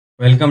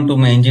Welcome to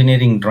my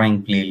engineering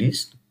drawing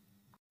playlist.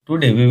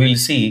 Today we will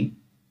see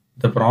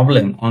the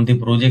problem on the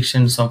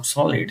projections of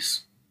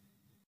solids,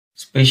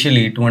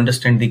 especially to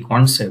understand the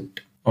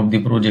concept of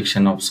the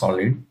projection of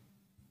solid.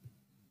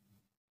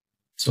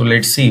 So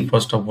let's see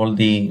first of all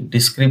the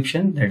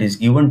description that is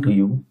given to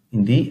you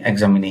in the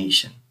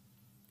examination.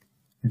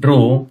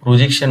 Draw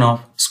projection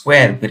of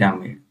square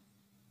pyramid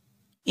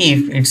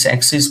if its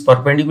axis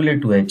perpendicular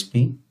to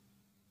HP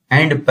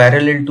and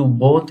parallel to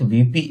both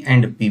VP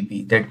and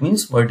PP, that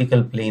means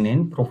vertical plane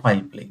and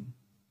profile plane,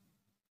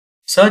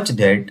 such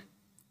that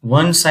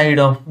one side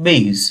of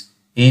base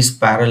is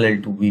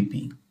parallel to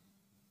VP.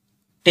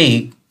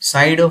 Take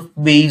side of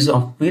base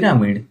of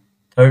pyramid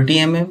 30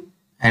 mm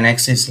and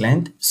axis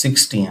length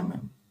 60 mm.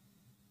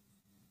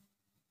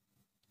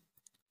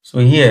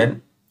 So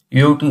here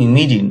you have to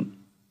imagine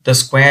the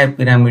square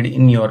pyramid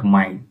in your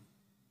mind.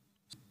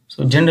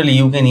 So generally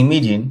you can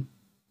imagine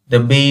the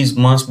base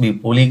must be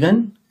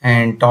polygon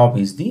and top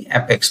is the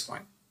apex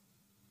point.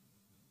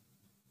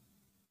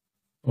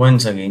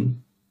 Once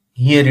again,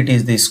 here it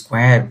is the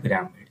square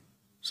pyramid.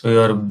 So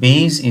your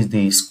base is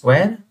the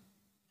square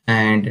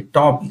and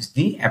top is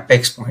the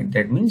apex point,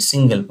 that means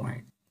single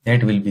point.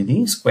 That will be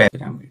the square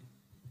pyramid.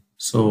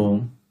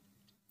 So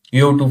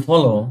you have to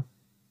follow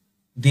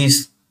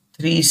these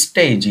three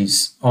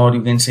stages, or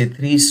you can say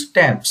three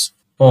steps,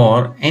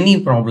 for any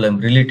problem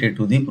related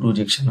to the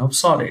projection of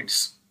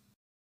solids.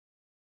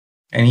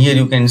 And here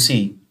you can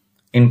see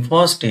in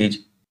first stage,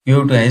 you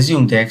have to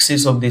assume the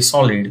axis of the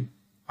solid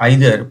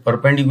either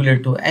perpendicular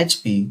to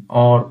HP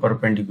or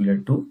perpendicular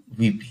to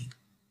VP.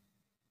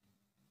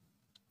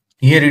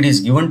 Here it is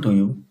given to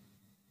you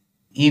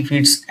if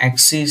its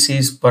axis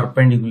is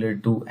perpendicular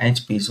to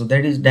HP. So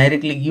that is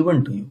directly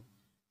given to you.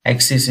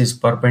 Axis is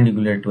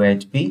perpendicular to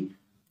HP.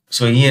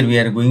 So here we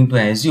are going to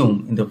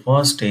assume in the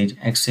first stage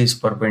axis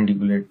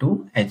perpendicular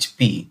to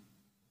HP.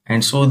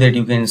 And so that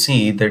you can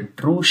see the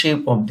true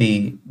shape of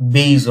the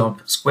base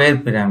of square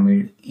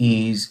pyramid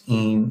is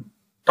in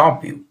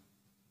top view,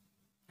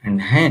 and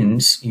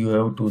hence you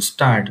have to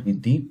start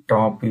with the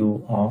top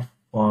view of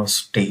first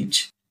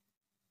stage.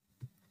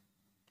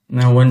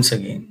 Now once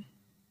again,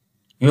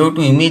 you have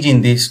to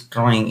imagine this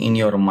drawing in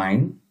your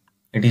mind.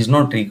 It is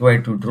not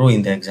required to draw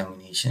in the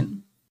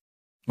examination,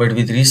 but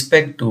with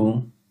respect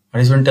to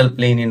horizontal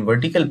plane and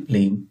vertical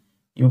plane,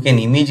 you can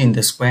imagine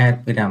the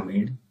square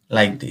pyramid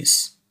like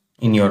this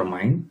in your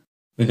mind,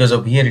 because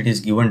of here it is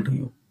given to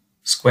you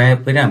square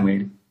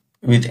pyramid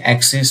with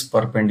axis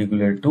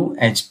perpendicular to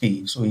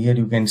HP. So here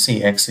you can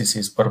see axis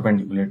is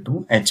perpendicular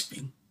to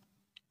HP.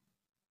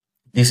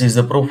 This is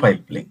the profile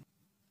plane,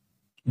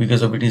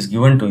 because of it is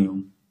given to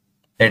you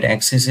that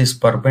axis is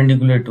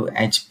perpendicular to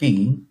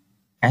HP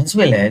as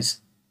well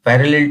as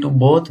parallel to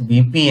both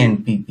VP and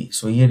PP.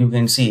 So here you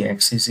can see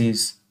axis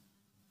is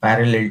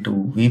parallel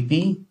to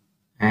VP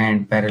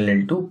and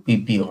parallel to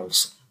PP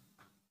also.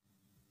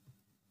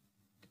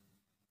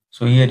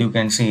 So here you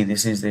can see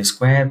this is the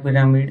square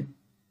pyramid,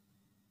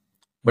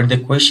 but the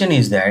question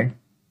is that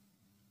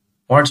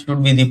what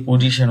should be the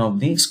position of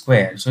the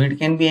square? So it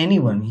can be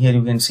anyone. Here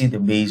you can see the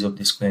base of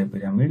the square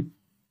pyramid,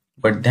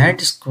 but that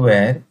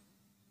square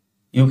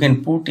you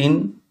can put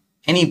in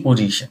any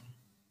position.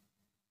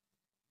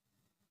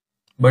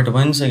 But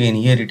once again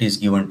here it is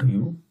given to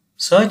you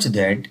such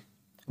that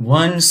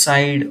one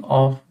side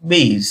of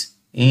base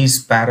is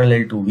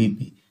parallel to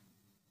VP.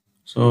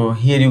 So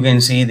here you can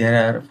see there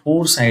are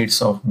four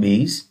sides of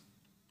base.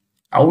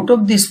 Out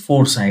of these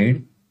four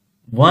sides,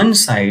 one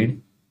side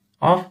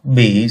of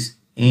base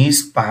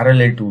is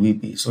parallel to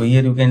VP. So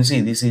here you can see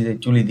this is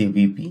actually the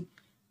VP,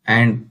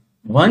 and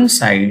one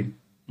side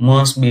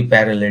must be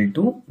parallel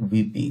to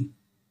VP.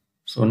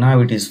 So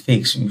now it is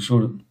fixed. You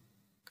should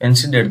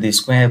consider the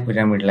square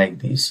pyramid like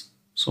this,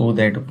 so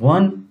that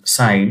one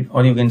side,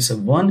 or you can say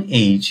one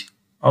edge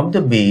of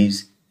the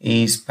base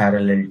is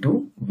parallel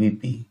to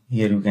VP.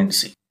 Here you can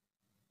see.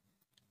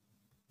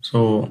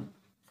 So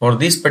for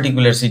this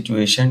particular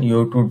situation, you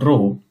have to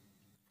draw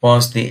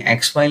first the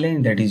XY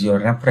line, that is your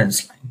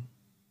reference line.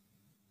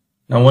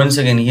 Now once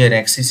again here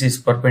axis is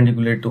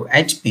perpendicular to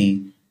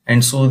HP,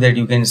 and so that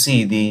you can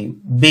see the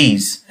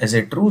base as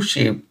a true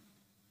shape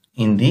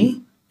in the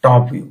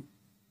top view,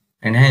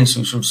 and hence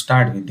you should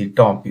start with the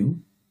top view.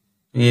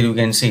 Here you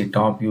can see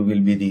top view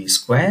will be the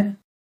square.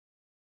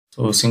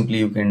 So simply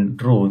you can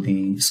draw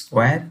the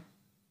square.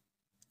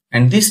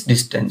 And this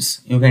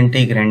distance you can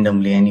take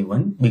randomly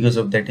anyone, because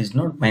of that is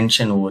not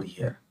mentioned over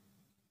here.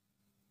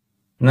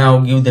 Now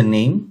give the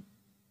name.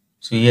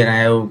 So here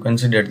I have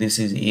considered this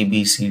is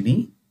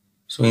ABCD.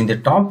 So in the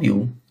top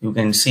view you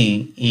can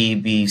see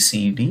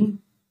ABCD.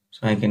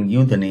 So I can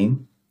give the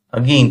name.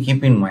 Again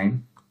keep in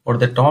mind, for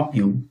the top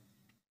view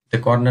the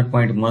corner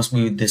point must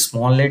be with the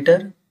small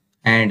letter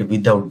and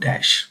without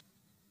dash.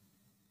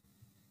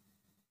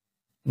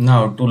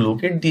 Now to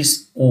locate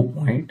this O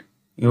point,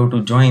 you have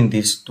to join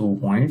these 2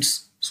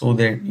 points so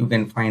that you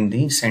can find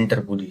the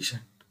center position,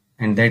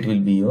 and that will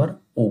be your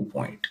O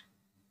point.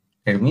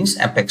 That means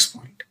apex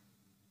point.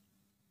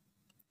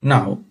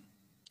 Now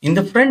in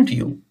the front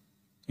view,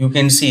 you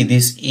can see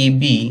this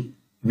AB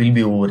will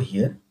be over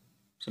here.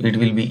 So it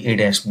will be A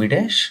dash B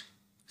dash.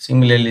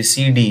 Similarly,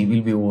 CD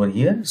will be over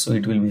here. So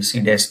it will be C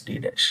dash D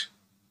dash.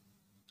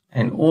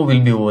 And O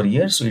will be over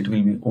here. So it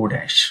will be O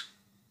dash.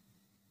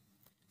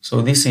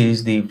 So this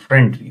is the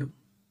front view.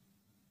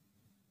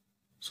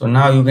 So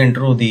now you can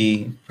draw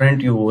the front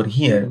view over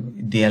here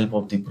with the help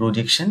of the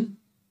projection.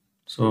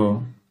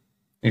 So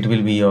it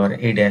will be your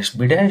A dash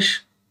B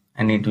dash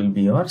and it will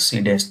be your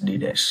C dash D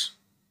dash.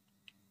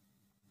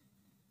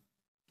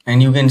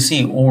 And you can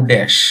see O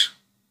dash,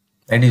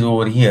 that is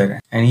over here,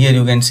 and here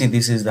you can see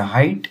this is the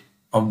height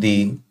of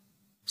the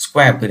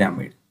square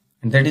pyramid,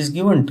 and that is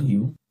given to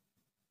you.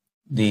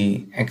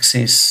 The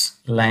axis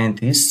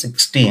length is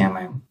 60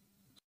 mm.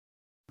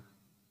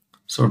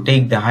 So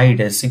take the height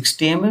as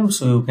 60 mm,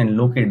 so you can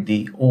locate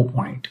the O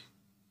point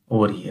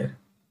over here,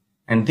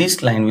 and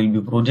this line will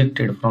be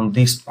projected from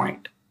this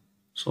point,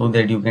 so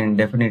that you can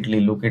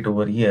definitely locate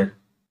over here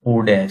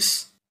O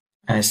dash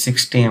as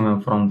 60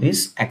 mm from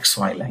this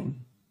XY line.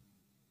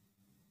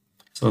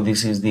 So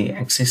this is the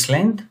axis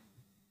length,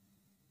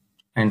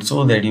 and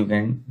so that you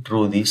can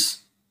draw this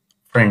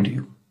front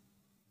view.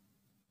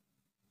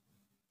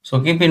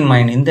 So keep in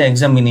mind, in the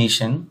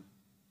examination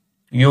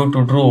you have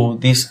to draw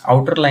this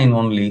outer line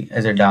only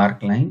as a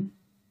dark line.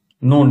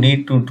 No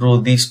need to draw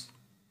this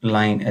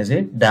line as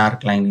a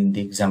dark line in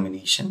the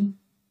examination.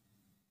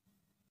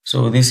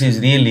 So this is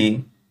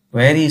really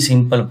very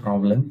simple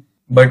problem,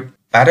 but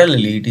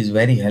parallelly it is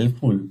very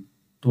helpful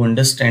to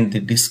understand the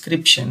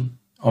description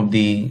of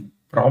the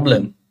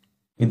problem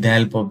with the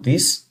help of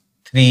these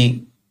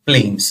three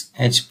planes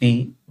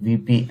HP,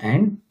 VP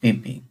and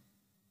PP.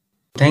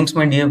 Thanks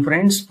my dear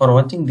friends for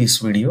watching this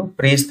video.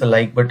 Press the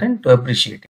like button to appreciate it.